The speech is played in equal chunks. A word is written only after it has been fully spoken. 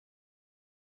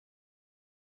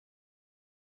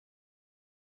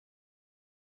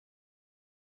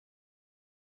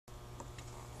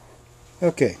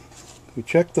Okay, we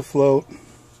checked the float.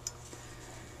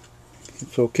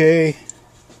 It's okay,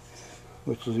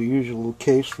 which is the usual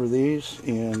case for these,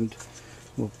 and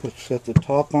we'll set the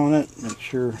top on it, make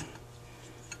sure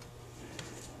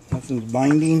nothing's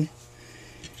binding,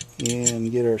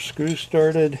 and get our screws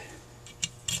started.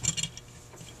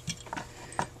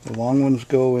 The long ones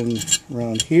go in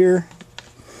around here.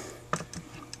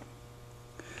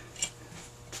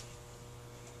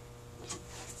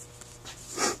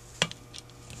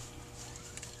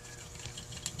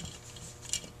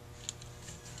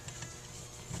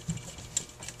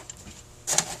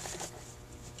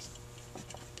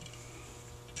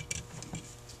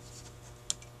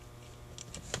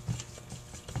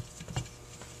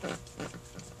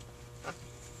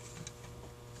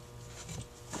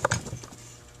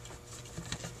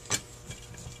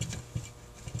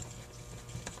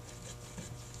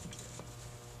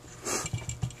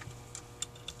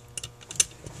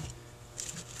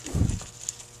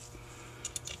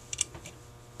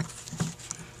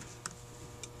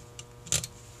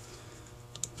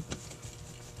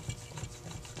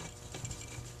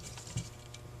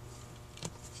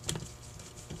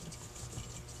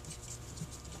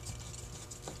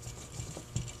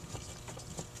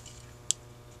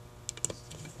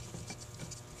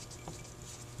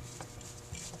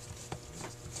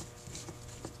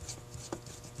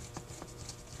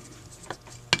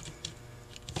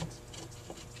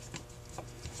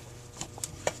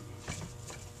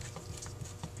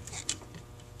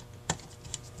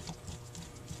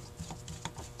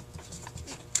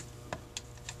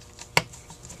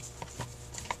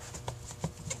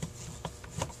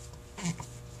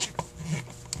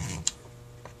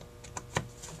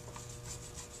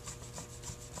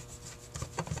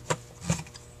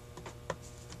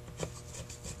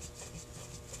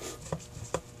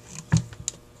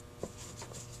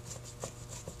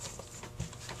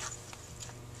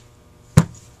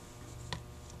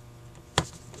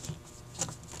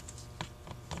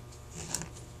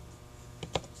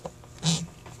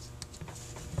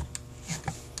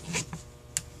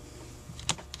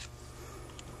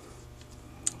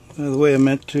 By the way, I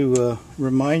meant to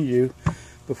remind you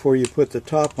before you put the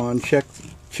top on, check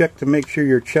to make sure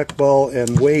your check ball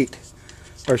and weight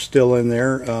are still in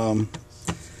there. In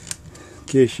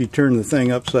case you turn the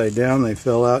thing upside down, they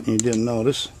fell out and you didn't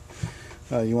notice.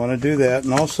 You want to do that.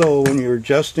 And also when you're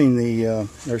adjusting the,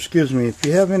 or excuse me, if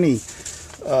you have any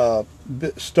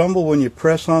stumble when you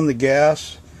press on the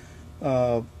gas,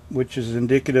 which is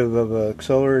indicative of an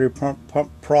accelerator pump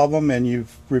problem, and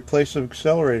you've replaced the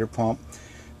accelerator pump,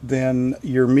 then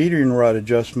your metering rod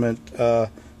adjustment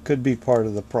could be part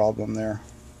of the problem there.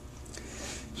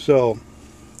 So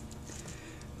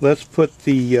let's put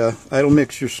the idle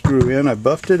mixture screw in. I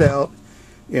buffed it out,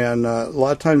 and a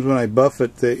lot of times when I buff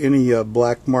it, any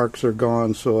black marks are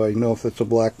gone, so I know if it's a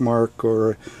black mark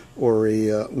or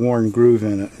a worn groove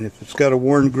in it. And if it's got a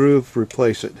worn groove,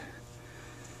 replace it.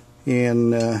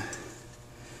 And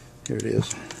here it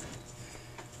is.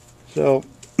 So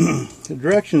the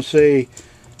directions say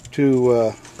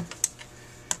to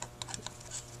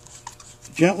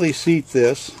gently seat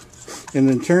this, and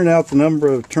then turn out the number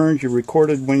of turns you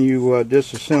recorded when you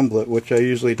disassemble it, which I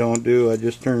usually don't do. I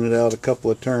just turn it out a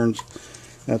couple of turns.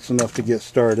 That's enough to get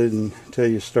started until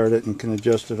you start it and can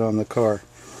adjust it on the car.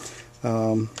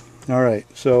 Alright,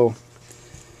 so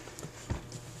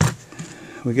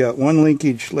we got one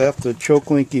linkage left, the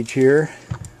choke linkage here.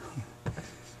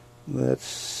 Let's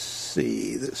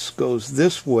see, this goes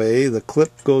this way. The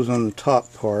clip goes on the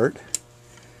top part.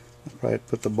 I'll probably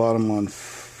put the bottom on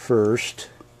first.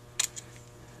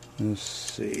 Let's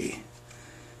see.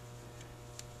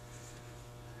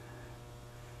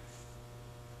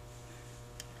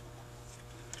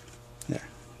 There,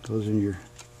 goes in your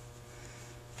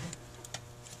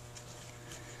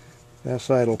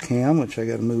fast idle cam, which I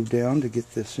got to move down to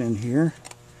get this in here.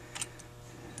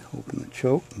 Open the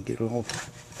choke and get it all.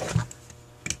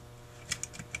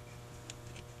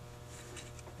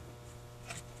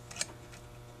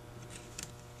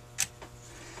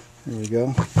 There we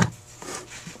go.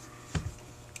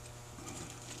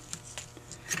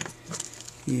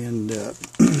 And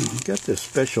got this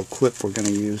special clip we're going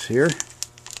to use here.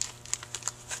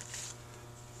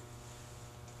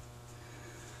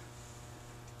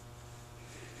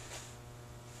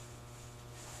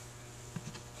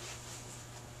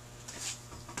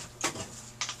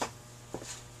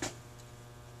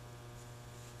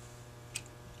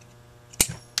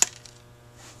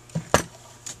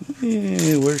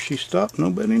 Yeah, where she stopped,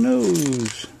 nobody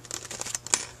knows.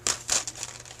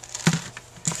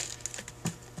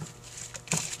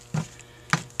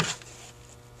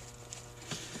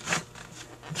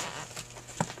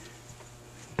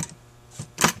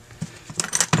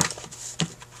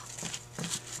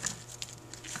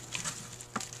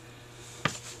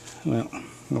 well,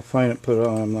 I'll find it, put it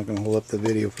on. I'm not going to hold up the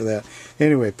video for that.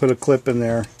 Anyway, put a clip in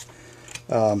there.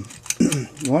 You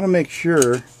want to make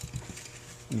sure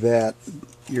that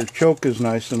your choke is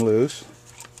nice and loose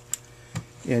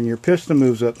and your piston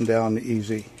moves up and down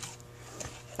easy.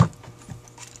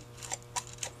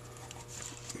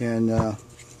 And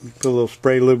put a little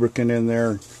spray lubricant in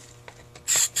there.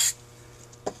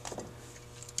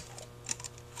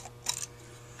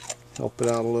 Help it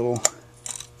out a little.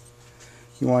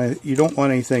 You don't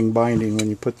want anything binding when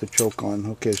you put the choke on.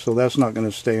 Okay, so that's not going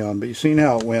to stay on. But you seen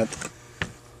how it went.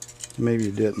 Maybe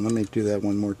you didn't. Let me do that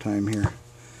one more time here.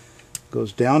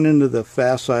 Goes down into the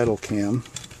fast idle cam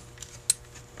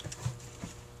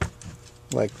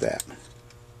like that.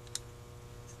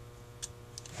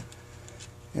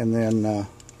 And then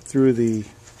through the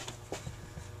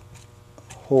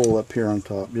hole up here on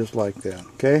top, just like that.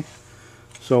 Okay?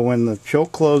 So when the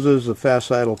choke closes, the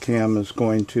fast idle cam is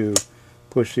going to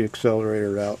push the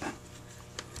accelerator out.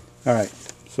 Alright,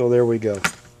 so there we go.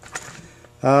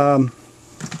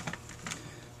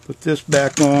 Put this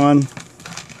back on.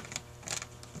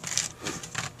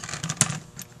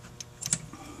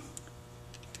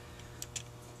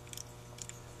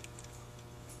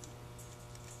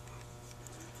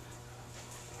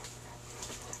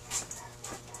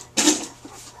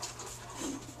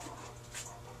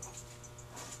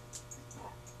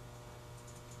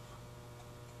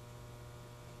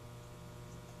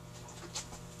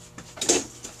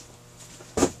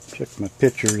 Check my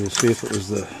picture to see if it was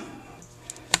the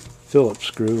Phillips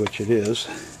screw, which it is.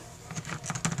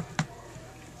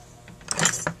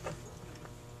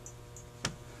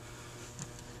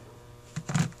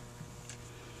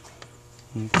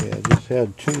 Okay, I just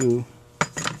had two.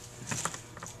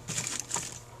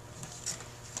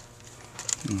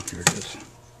 Oh, here it is.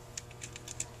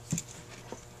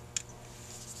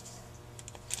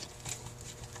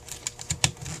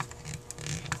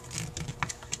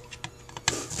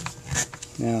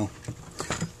 Now,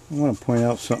 I want to point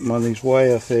out something on these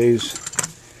YFAs.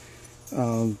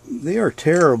 They are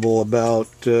terrible about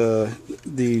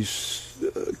these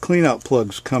cleanout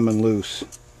plugs coming loose.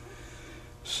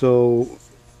 So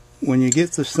when you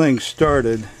get this thing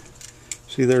started,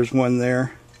 see there's one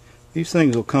there. These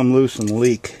things will come loose and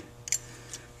leak.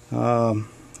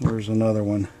 Where's another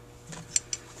one?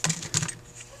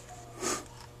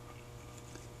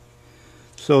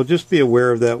 So just be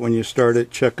aware of that when you start it.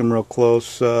 Check them real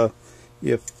close.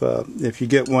 If you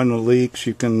get one that leaks,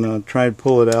 you can try and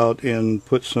pull it out and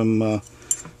put some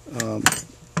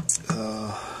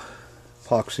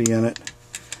epoxy in it.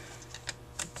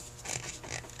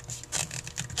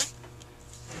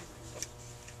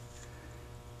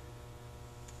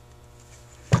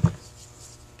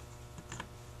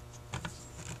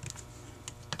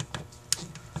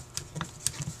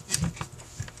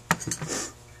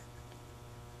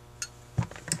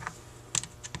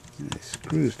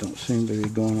 Screws don't seem to be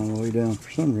going all the way down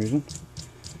for some reason.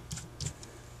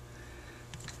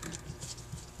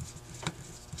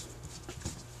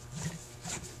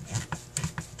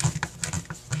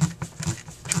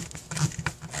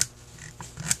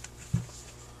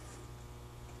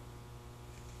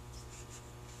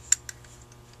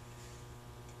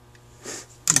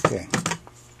 Okay.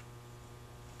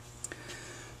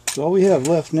 So all we have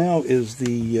left now is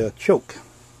the choke.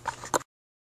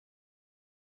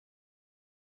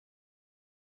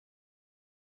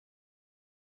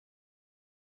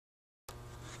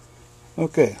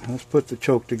 Okay, let's put the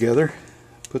choke together.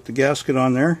 Put the gasket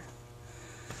on there.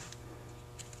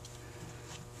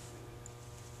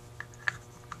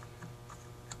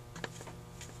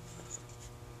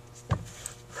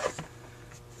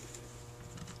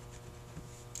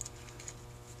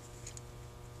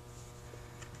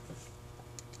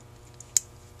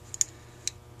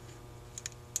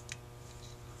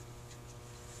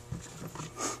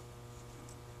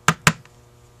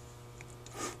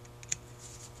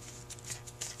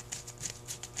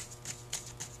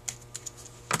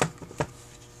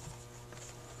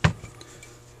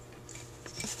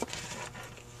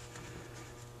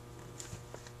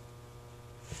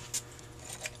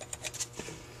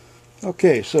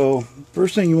 Okay, so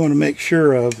first thing you want to make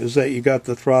sure of is that you got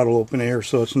the throttle open air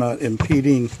so it's not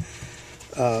impeding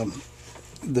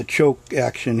the choke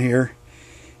action here.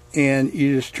 And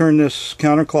you just turn this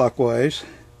counterclockwise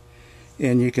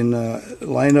and you can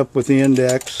line up with the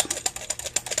index.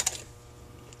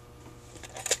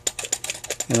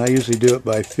 And I usually do it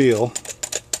by feel.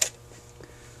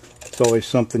 It's always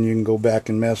something you can go back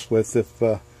and mess with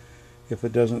if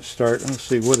it doesn't start. Let's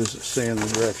see, what does it say in the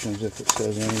directions, if it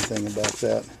says anything about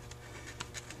that.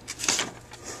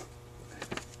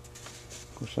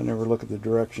 course, I never look at the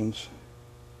directions.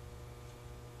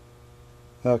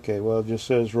 Okay, well, it just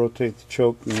says rotate the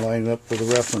choke and line it up with the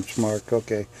reference mark.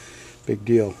 Okay, big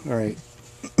deal. All right.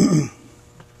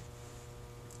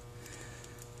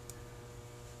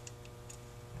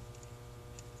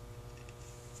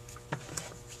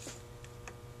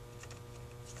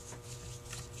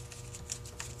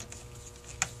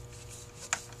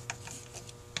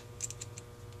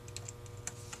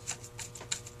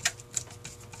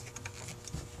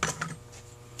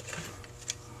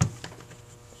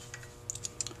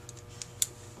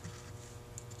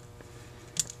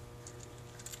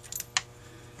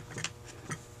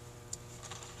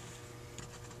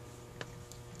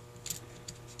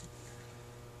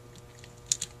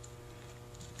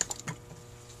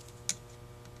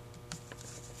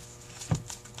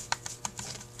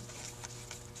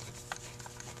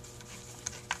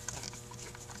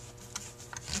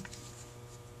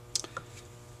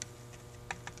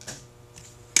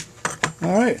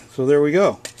 Alright, so there we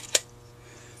go.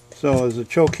 So as the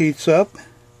choke heats up,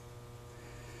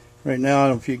 right now, I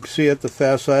don't know if you can see it, the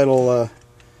fast idle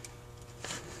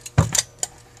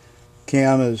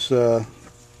cam is, you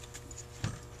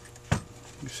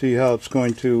see how it's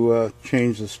going to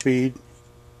change the speed.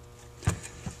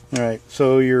 Alright,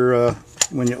 so you're,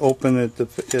 when you open it,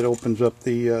 it opens up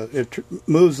the, it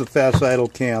moves the fast idle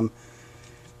cam.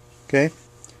 Okay,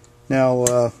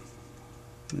 now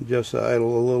adjust the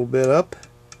idle a little bit up.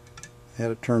 I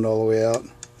had it turned all the way out.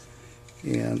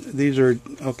 And these are,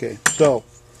 okay, so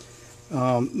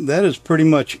that is pretty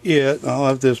much it. I'll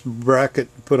have this bracket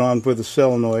put on with the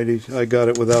solenoid. I got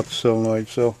it without the solenoid,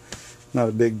 so not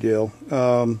a big deal.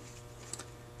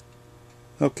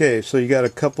 Okay, so you got a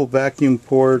couple vacuum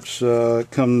ports.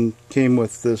 Came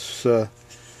with this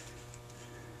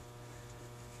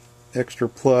extra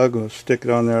plug. I'll stick it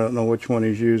on there. I don't know which one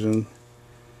he's using.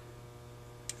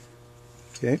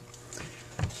 Okay,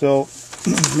 so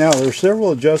now there's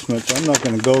several adjustments I'm not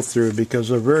going to go through because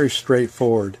they're very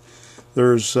straightforward.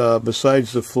 There's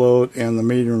besides the float and the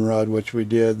metering rod, which we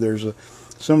did, there's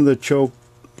some of the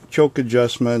choke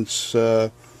adjustments.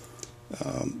 There's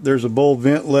a bowl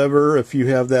vent lever if you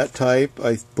have that type.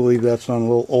 I believe that's on a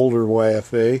little older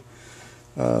YFA.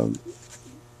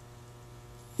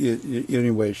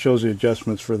 Anyway, it shows the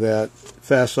adjustments for that.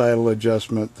 Fast idle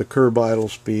adjustment, the curb idle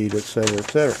speed, etc.,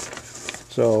 etc.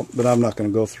 So, but I'm not going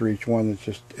to go through each one.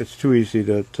 It's too easy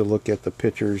to look at the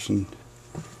pictures and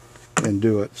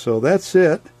do it. So that's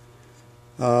it.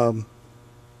 Rotate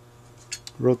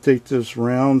this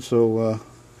around so in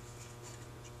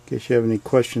case you have any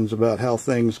questions about how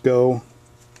things go.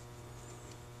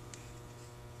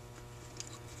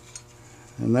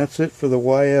 And that's it for the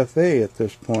YFA at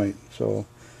this point. So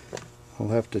I'll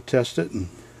have to test it and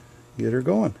get her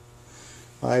going.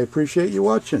 I appreciate you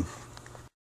watching.